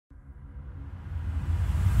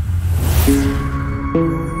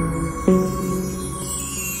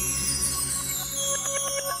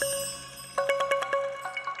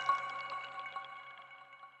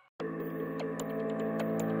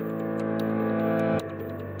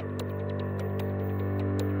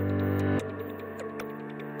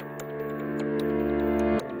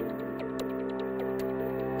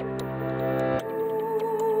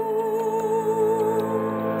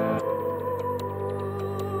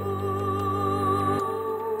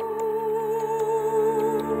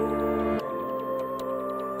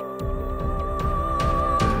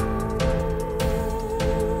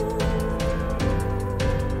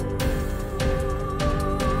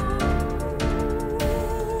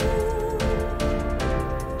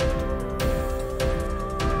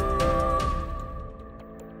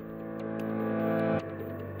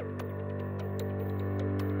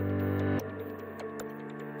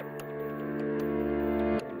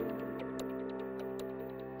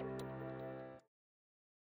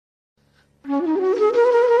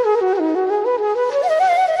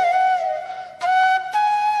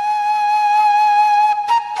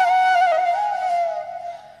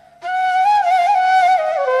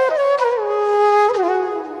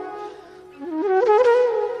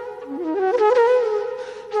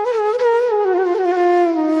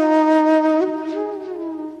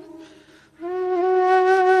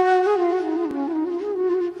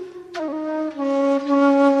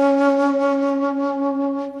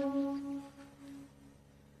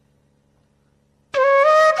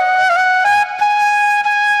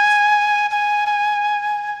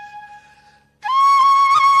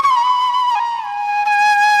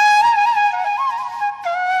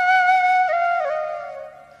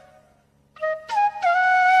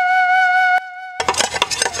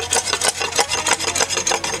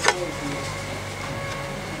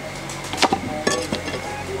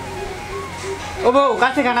ও বউ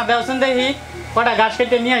কাছে খানা দেওয়াছেন দেখি কটা ঘাস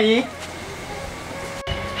কেটে নিয়ে আই।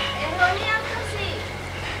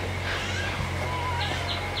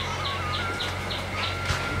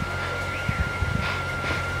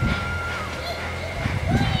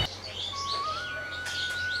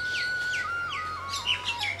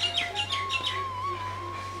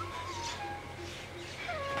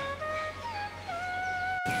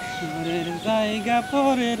 পরের জায়গা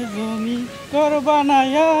পরের জমি ঘর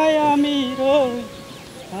বানায় আমি রই,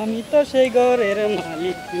 আমি তো সেই ঘরের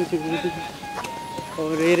মালিক।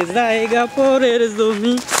 পরের জায়গা পরের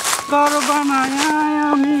জমি ঘর বানায়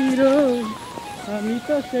আমি রই, আমি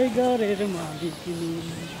তো সেই ঘরের মালিক।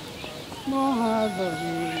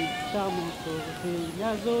 মহাজনের ইচ্ছা মতো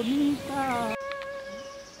হইয়া জমিটা।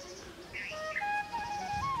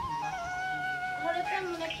 ঘরে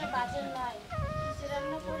তেমন একটা বাজার নাই, কিছু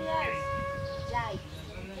রান্না করি আজ যাই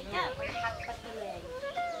এটা হাত পাতে লয়ে আই।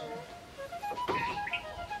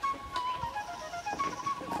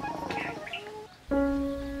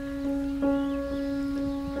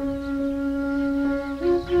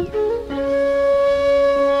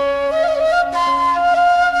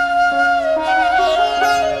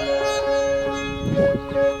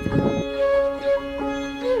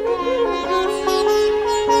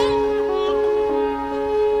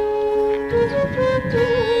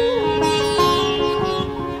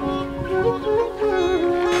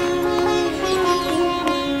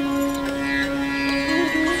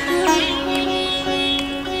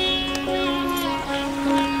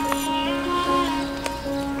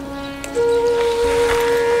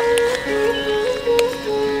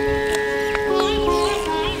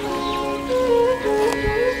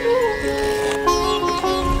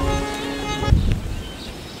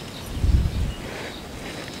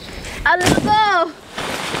 আল্লাহ গো,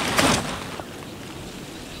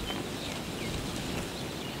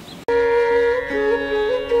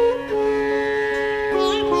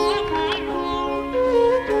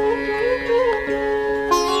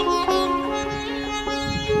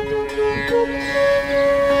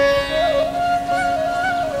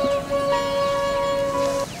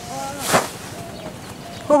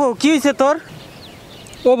 ও বউ কি হয়েছে তোর?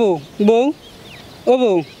 ও বউ বউ ও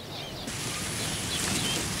বউ।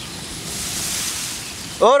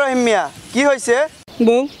 ও রহিম মিয়া, কি হয়েছে?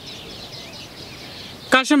 বউ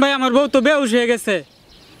কাশেম ভাই আমার বউ তো বেহুশ হয়ে গেছে,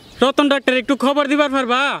 রতন ডাক্তার একটু খবর দিবার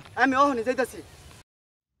পারবা? আমি ওখানে যাইতাছি।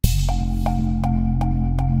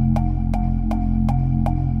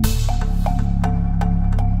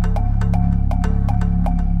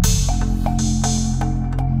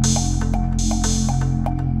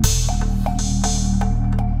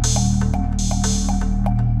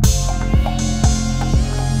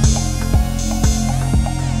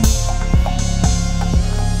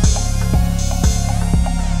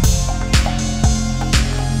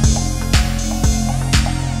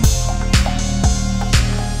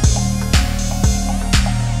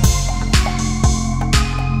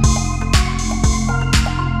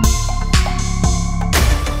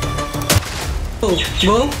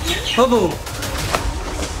 বউ ও বউ।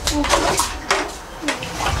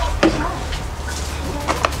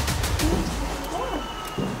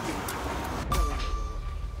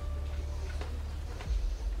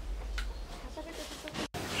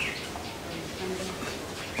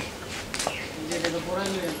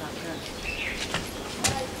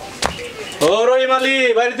 ও রহিম আলী,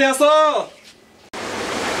 বাড়িতে আছো?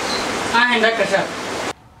 হ্যাঁ ডাক্তার সাহেব,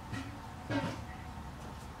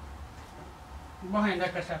 বহেন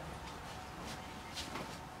ডাক্তার সাহেব।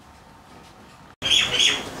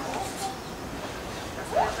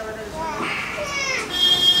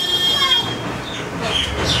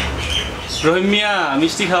 রহিম মিয়া,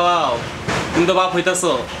 মিষ্টি খাওয়াও, তুমি তো বাপ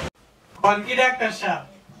হইতাছো। কি ডাক্তার সাহেব?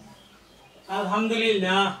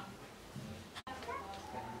 আলহামদুলিল্লাহ।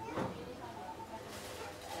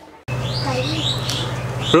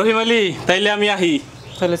 রহিম আলী, তাইলে আমি আহি।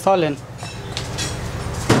 তাহলে চলেন।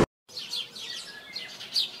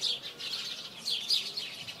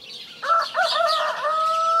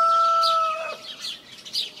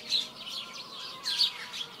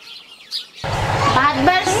 ভাত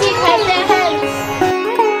বাড়ছি খাইতে হেন।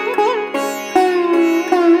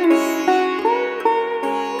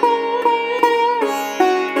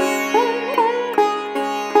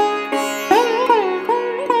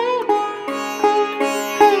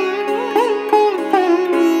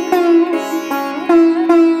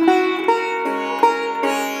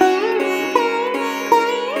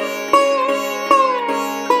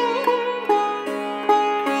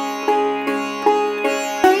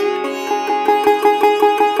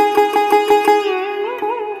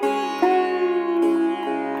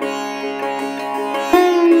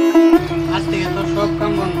 সব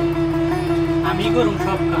কাম বন্ধ, আমি করুম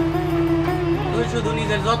সব কাম, তুই শুধু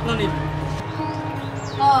নিজের যত্ন নিবি।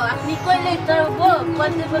 ও আপনি কইলেই তো গো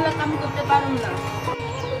পদে বলে কাম করতে পারুম না।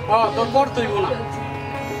 তোর করতেই না।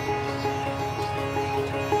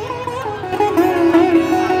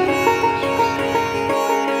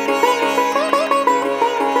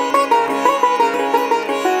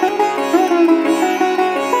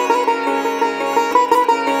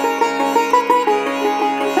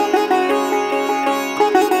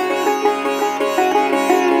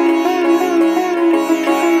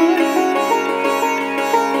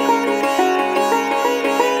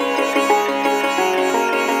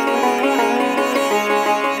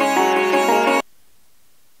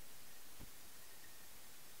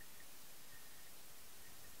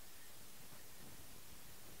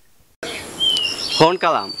 ফোন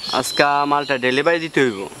কালাম, আজকে মালটা ডেলিভারি দিতে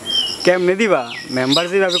হইব। কেমনে দিবা? মেম্বার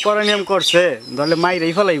যেভাবে করা নিয়ম করছে ধরলে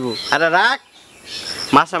মাইরেই ফেলাইব। আরে রাখ,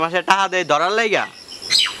 মাসে মাসে টাকা দেয় ধরার লাইগা,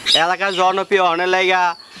 এলাকার জনপ্রিয় অনেক লাইগা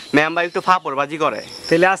মেম্বার একটু ফাপড়বাজি করে।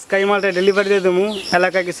 তাহলে আজকে এই মালটা ডেলিভারি দিয়ে দেবো।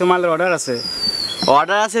 এলাকায় কিছু মালের অর্ডার আছে।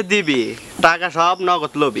 অর্ডার আছে দিবি, টাকা সব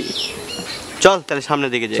নগদ লবি। চল তাহলে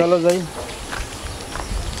সামনের দিকে যাই। চলো যাই।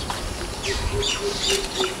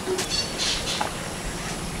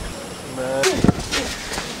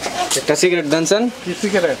 একটা সিগারেট দেন স্যার। কি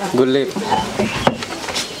সিগারেট? গুল্লি।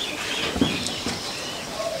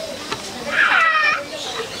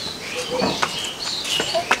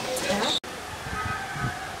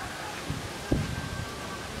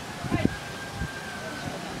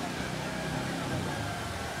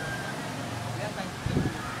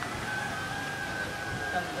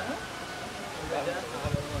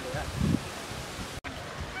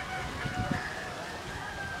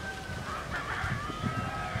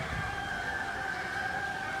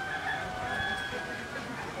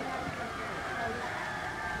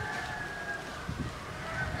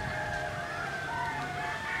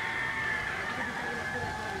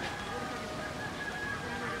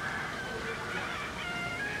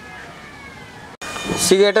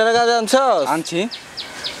 সিগারেটের কাজ আনছস? আনছি।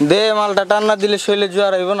 দে, মালটা টান্না দিলে শৈলে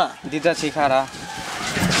জোয়ার আইব না। দিতাছি খারা।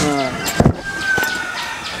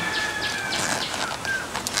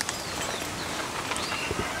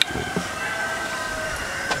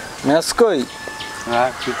 ম্যাচ কই? হ্যাঁ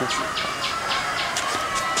ঠিক আছে।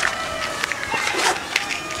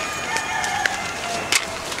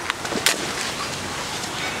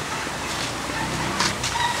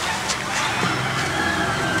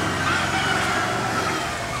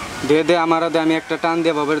 দে দে আমারও দে, আমি একটা টান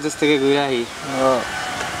দিয়ে বাবার দেশ থেকে ঘুরে আহি।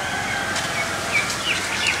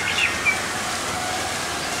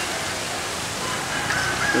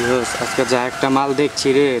 আজকে যা একটা মাল দেখছি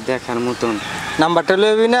রে, দেখার মতন। নাম্বারটা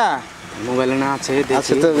লইবি না? মোবাইলে না আছে?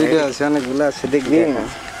 আছে তো, ভিডিও আছে অনেকগুলো আছে, দেখবি না?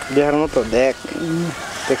 দেখার মতো দেখ।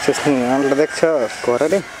 দেখছিস নি মালটা? দেখছস? করে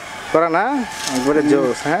রে, করা না একবারে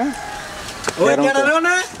জোস। হ্যাঁ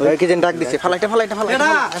ওই কি যেন ডাক দিছে, ফালাইটা ফালাইটা ফালাইটা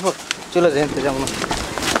চলে যাই, যাবো না।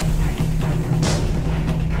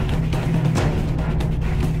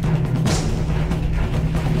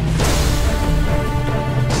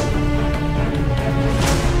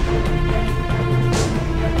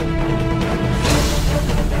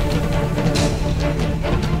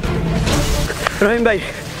 রহিম ভাই,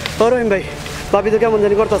 ও রহিম ভাই, ভাবি তো কেমন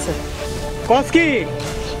জানি করতেছে। কস কি?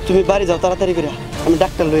 তুমি বাড়ি যাও তাড়াতাড়ি করে, আমি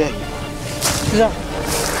ডাক্তার লই আই। যা।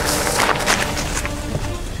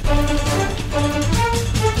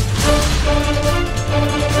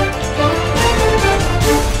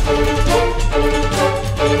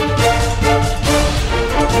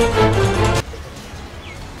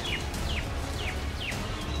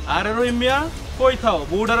 আরে রহিম মিয়া, কই থাও?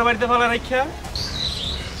 বউডার বাড়িতে ফেলা রাখিয়া।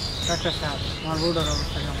 ডাক্তার সাহেব, আমার বউটার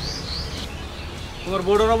অবস্থা কেমন? তোমার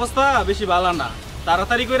বউডার অবস্থা বেশি ভালো না।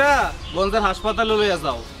 তাড়াতাড়ি কইরা গঞ্জের হাসপাতালে লইয়া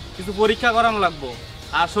যাও, কিছু পরীক্ষা করানো লাগবো।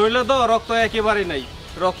 আর শরীরে তো রক্ত একেবারেই নাই,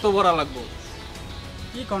 রক্ত ভরা লাগবো।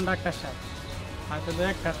 কি কোন ডাক্তার সাহেব, হয়তো দু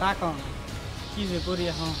একটা টাকাও না, কি যে করি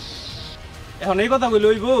এখন। এখন এই কথা বলি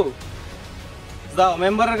হইব? যাও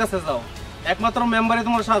মেম্বারের কাছে যাও, একমাত্র মেম্বারে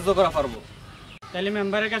তোমার সাহায্য করা পারবো। তাহলে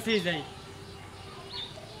মেম্বারের কাছেই যাই।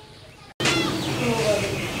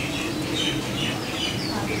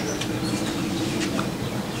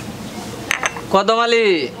 কদমালি,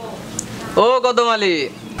 ও কদমালি।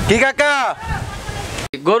 কি কাকা?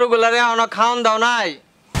 গরুগুলারে এখনো খাওন দাও নাই?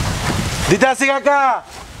 দিতাছি কাকা।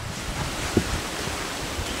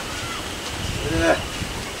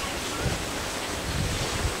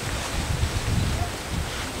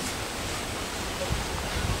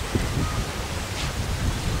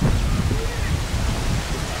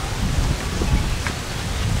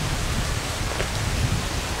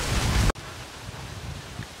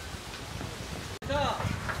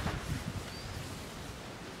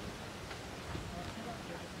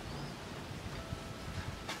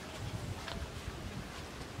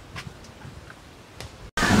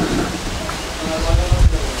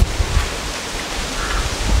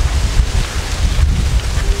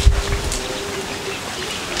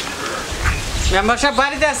 মেম্বারশিপ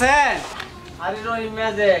বাড়িতে আছেন? আরে রহিম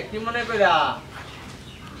মেজে কি মনে কইরা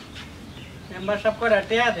মেম্বারশিপ করে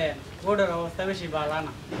টিয়া দেন। বোর্ডের অবস্থা বেশি ভালো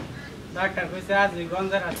না। ডাক্তার কইছে আজ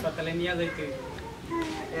গঞ্জের হাসপাতালে নিয়ে যাইতে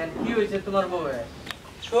হইব। কি হয়েছে তোমার বউয়ে?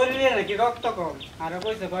 শরীরে নাকি রক্ত কম, আরো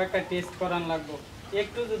কইছে কয়েকটা টেস্ট করান লাগবো।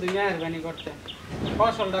 একটু যদি মেহরবানি করতে,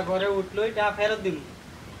 ফসলটা ঘরে উঠলোই টা ফেরত দিব।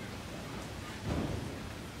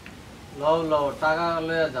 লও লও টাকা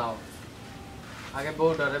লয়ে যাও, আগে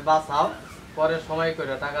বউটারে বাঁচাও, পরে সময়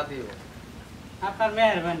করে টাকা দিও। আপনার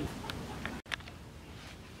মেহরবানি।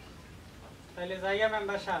 তাহলে জায়গা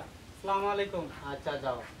মেম্বার সাহেব, আসসালামু আলাইকুম। আচ্ছা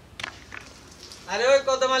যাও। আরে ওই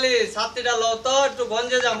কদম আলী ছাত্রীটা লও তো, একটু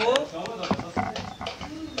গঞ্জে যাবো।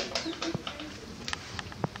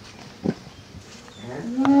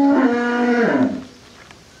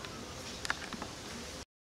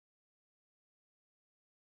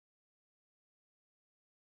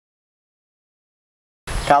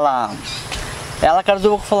 কালাম এলাকার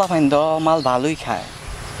যুবক ফলাফাইন তো মাল ভালোই খায়,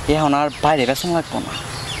 এখন আর বাইরে বেসন লাগবো না।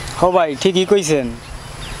 হো ভাই, ঠিকই কইছেন।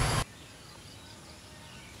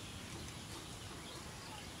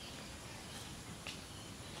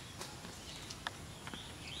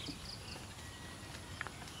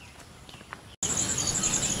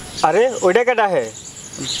 আরে ওইটা কেটা হে?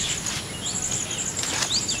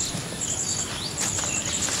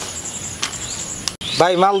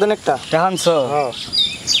 ভাই মাল দেন একটা। জানছো হ্যাঁ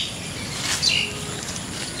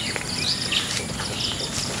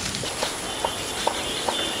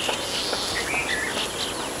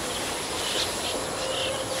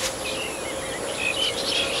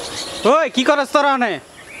ওই কি করছ তোরা? নে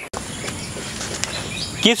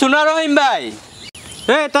কিছু না রহিম ভাই।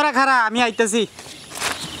 এই তোরা খারা, আমি আইতাছি।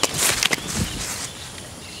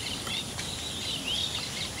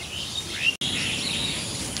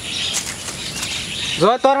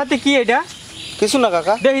 জয়, তোর হাতে কি এটা? কিছু না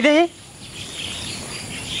কাকা। দেখি দেখি।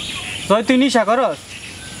 জয়, তুই নিশা করস?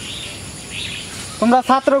 তোমরা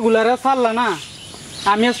ছাত্রগুলারে ছাড়লা না,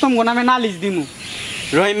 আমি আজ তোমার নামে নালিশ দিমু।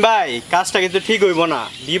 রহিম ভাই কাজটা কিন্তু ঠিক হইব না,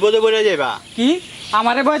 বিপদে পড়ে যাইবা। কি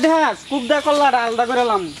আমারে বই দেখাস? খুব দা করলা আলাদা করে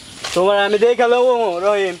এলাম। তোমার আমি দেখালো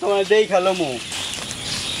রহিম, তোমার দেখালো মু।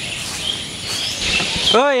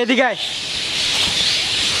 ওই এদিকে আয়।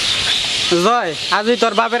 জয়, আজই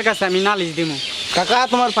তোর বাপের কাছে আমি নালিশ দিমু। কাকা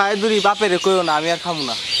তোমার পায়ে দূরি বাপেরে কইও না, আমি আর খামু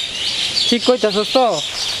না। ঠিক কইতাছস তো?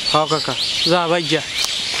 হ কাকা, যা ভাই যা।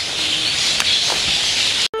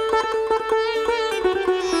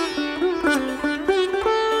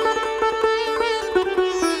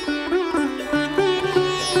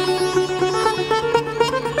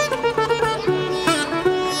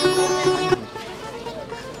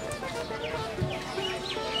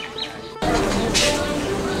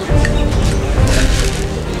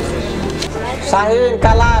 শাহিন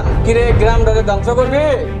কালাম কিরে গ্রাম ধরে ধ্বংস করবি?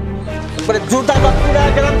 জুতা বাপুরা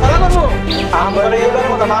গ্রাম খেলা করবো? আমরা এবারে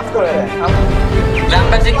মতো মাফ করে দেন।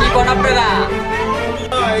 গ্রামবাসী কি কোন আপনারা?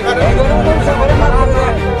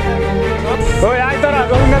 ওই আয় তোরা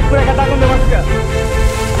রবীন্দ্রনাথপুরে কথা কোন দেবস্কা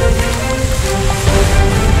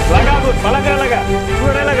লাগা বুত ভালো করে লাগা,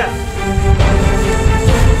 পুরো লাগা,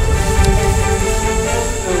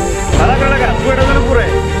 ভালো করে লাগা, পুরোটা যেন পুরে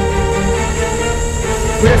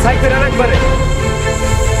পুরো সাইড করে একবারে।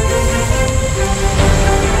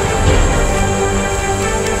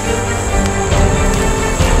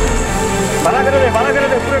 ভালো করে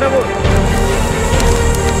দে পুরোটা বল,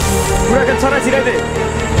 পুরোকে ছড়া ছিড়ে দে।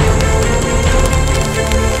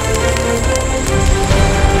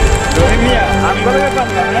 রহিমিয়া আমি বলে গেলাম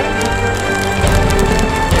না, হ্যাঁ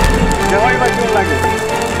দেওয়াই বা কেউ লাগে।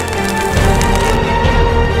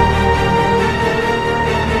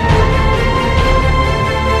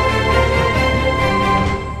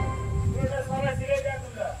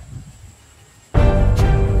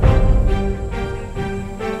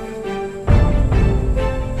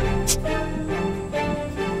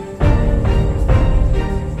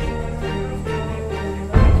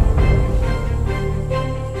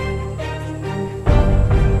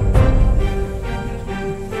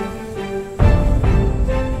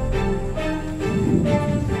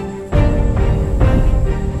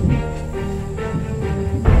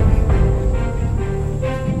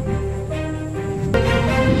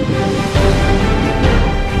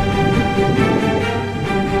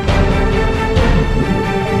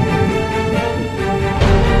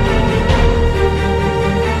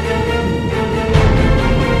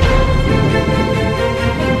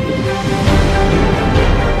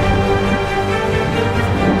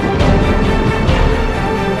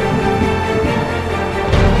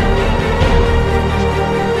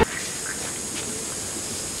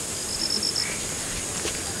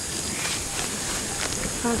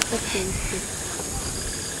 আচ্ছা ঠিক আছে।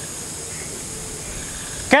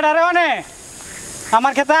 কেডারে মানে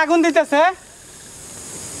আমার খেতে আগুন দিতেছে।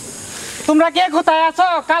 তোমরা কে কোথায় আছো?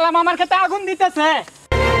 কালাম আমার খেতে আগুন দিতেছে।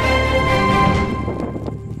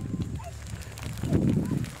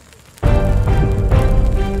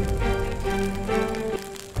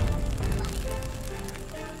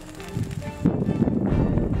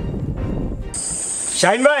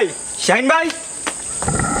 শাহিন ভাই, শাহিন ভাই,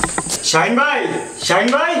 শাহিন ভাই, শাহিন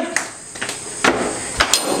ভাই।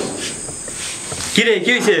 কি রে,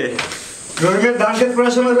 কি হয়েছে? রহিমের ধান ক্ষেত পুরো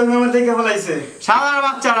সময় রহিম আমার দেখে ফেলাইছে। সাধারণ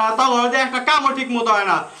বাচ্চারা তো ঘরে একটা কামও ঠিক মতো হয়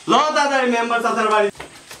না। ল দাদার মেম্বার চাচার বাড়ি।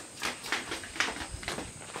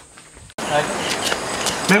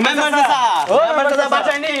 মেম্বার চাচা, ও মেম্বার চাচা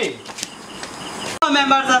বাঁচাইনি। ও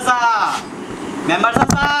মেম্বার চাচা, মেম্বার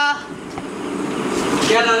চাচা,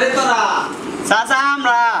 কেন রে তোরা? চাচা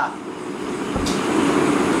আমরা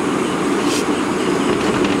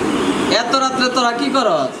এত রাত্রে তোরা কি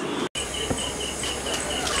করস?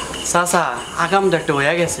 চাচা আগাম তো একটা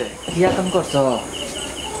হয়ে গেছে। কি আকাম করছ?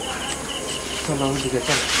 চলো ওদিকে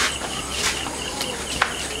চলো।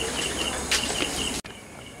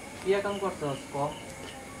 কি আকাম করছ?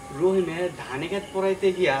 রহিমে ধানে খেত পড়াইতে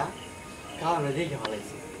গিয়া কারণে দেখে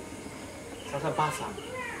ফেলাইছে। চাচা বাঁচান,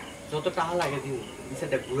 যত টাকা লাগে দিন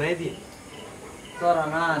বিষয়টা ঘুরাই দিন। তোরা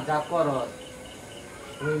না যা করস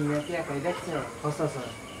ওই মেয়েকে একাই দেখছে।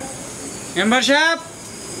 মেম্বার সাহেব,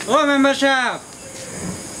 ও মেম্বার সাহেব,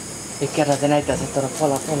 এই কেটা জানাইতেছে তোরা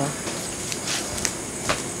ফলা ফলা।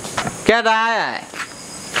 কেডা?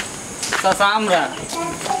 চাচা আমরা।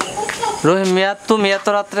 রহিম মিয়া, তুমি এত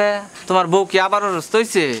রাত্রে তোমার বউ কি আবার অসুস্থ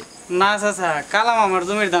হয়েছে? না চাচা, কালাম আমার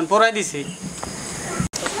জমির ধান পড়াই দিছি।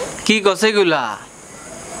 কি করছে এগুলা?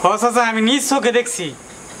 হ চাচা, আমি নিজ চোখে দেখছি।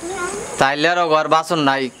 তাইলে আর ঘর বাসন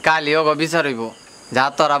নাই, কালি ওগো বিচারিব। যা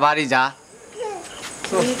তোরা বাড়ি যা।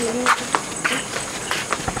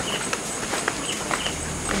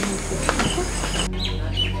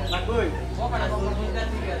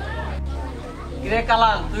 কিরে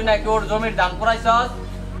কালাম, তুই নাকি ওর জমির ধান পড়াইছস?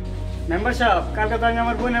 মেম্বার সাহেব, কালকে তো আমি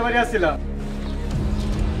আমার বোনের বাড়ি আসছিলাম।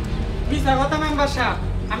 মিছা কথা মেম্বার সাহেব,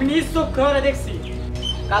 আমি নিজ চোখে দেখছি।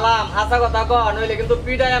 কালাম হাসা কথা কর, নইলে কিন্তু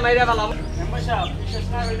পিটাইয়া মাইরা ফেলাম। মেম্বার সাহেব, বিশেষ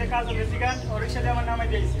না হইলে কাজ হয়েছে গান ওর সাথে আমার নামে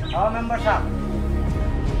দিয়েছে। হ্যাঁ মেম্বার সাহেব।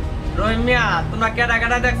 রহিম মিয়া, তোমরা কেডা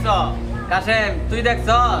কেডা দেখছ? কাসেম, তুই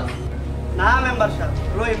দেখছস? না মেম্বার সাহেব,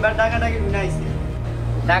 রহিম বার টাকাটাকে গুনাইছে।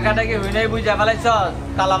 টাকাটাকে হই নাই বুঝা ফেলাইছস?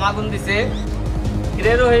 কালাম আগুন দিছে।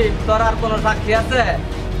 কিরে রহিম, তোর আর কোনো সাক্ষী আছে?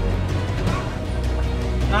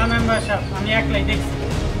 না মেম্বার সাহেব, আমি একলাই দেখছি।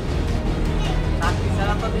 সাক্ষী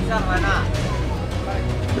ছাড়া তো বিচার হয় না।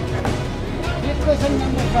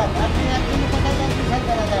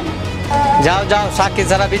 যাও যাও, সাক্ষী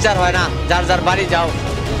ছাড়া বিচার হয় না। যার যার বাড়ি যাও।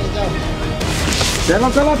 চলো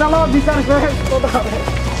চলো চলো, বিচার করে কথা হবে।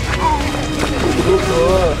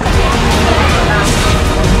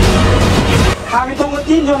 আমি তো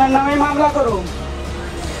তিনজনের নামে মামলা করব।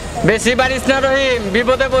 বেশি বাড়িস না রহিম,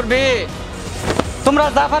 বিপদে পড়বি। তোমরা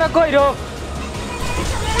জাফারে কইরো।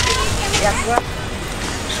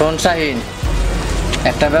 শোন শাহিন,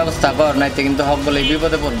 একটা ব্যবস্থা কর, নাইতে কিন্তু হক বলে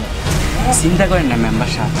বিপদে পড়বো। চিন্তা করেন না মেম্বার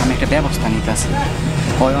সাহেব, আমি একটা ব্যবস্থা নিতেছি।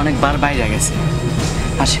 ওই অনেকবার বাইরে গেছে।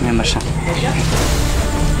 আসি মেম্বার সাহেব।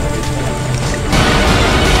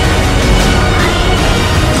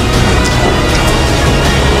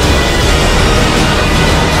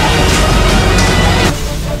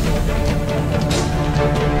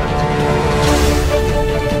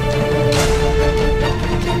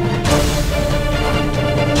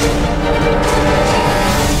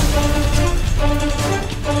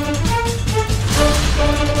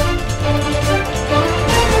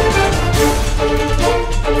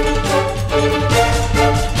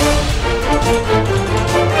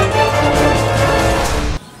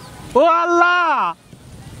 ও আল্লাহ,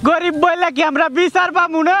 গরিব বইলে কি আমরা বিচার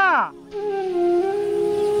পাবো না?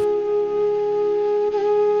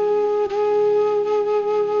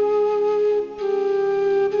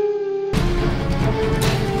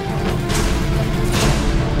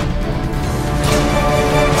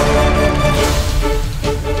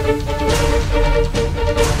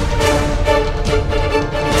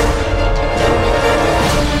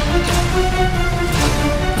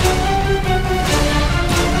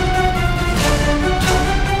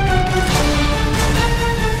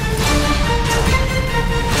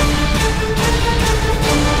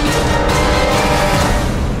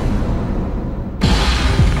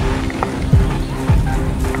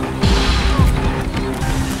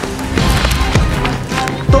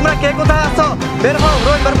 তোমরা কে কোথায় আছো? বের হও,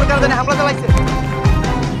 রহিম প্রকার জানে হামলা চালাইছে।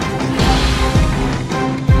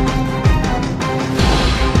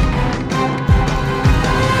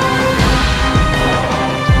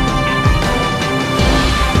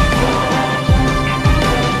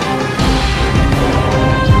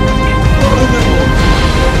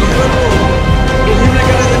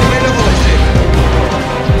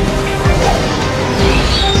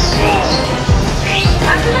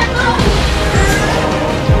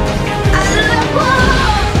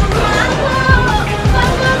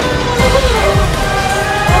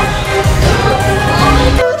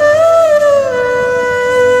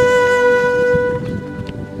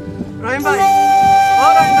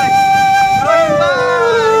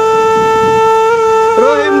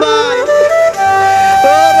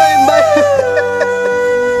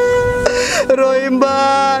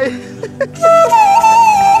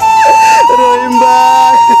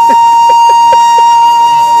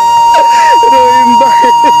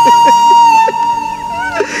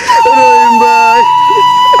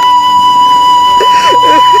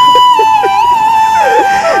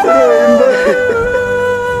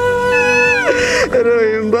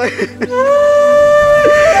 রহিম ভাই,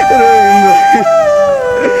 রহিম ভাই,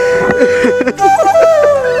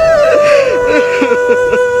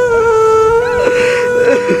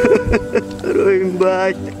 রহিম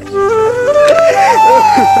ভাই,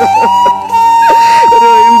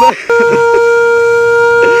 রহিম ভাই।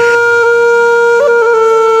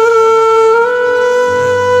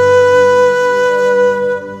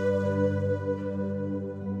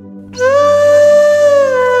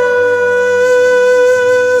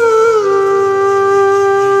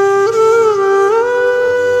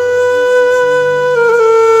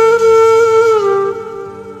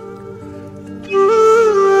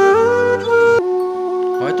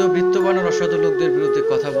 হয়তো বিত্তবান ও অসাধু লোকদের বিরুদ্ধে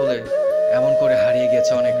কথা বলে এমন করে হারিয়ে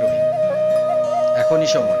গেছে অনেক রহিম। এখনই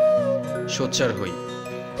সময় সোচ্চার হই।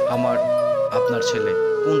 আমার আপনার ছেলে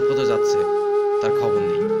কোন পথে যাচ্ছে তার খবর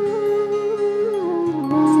নেই।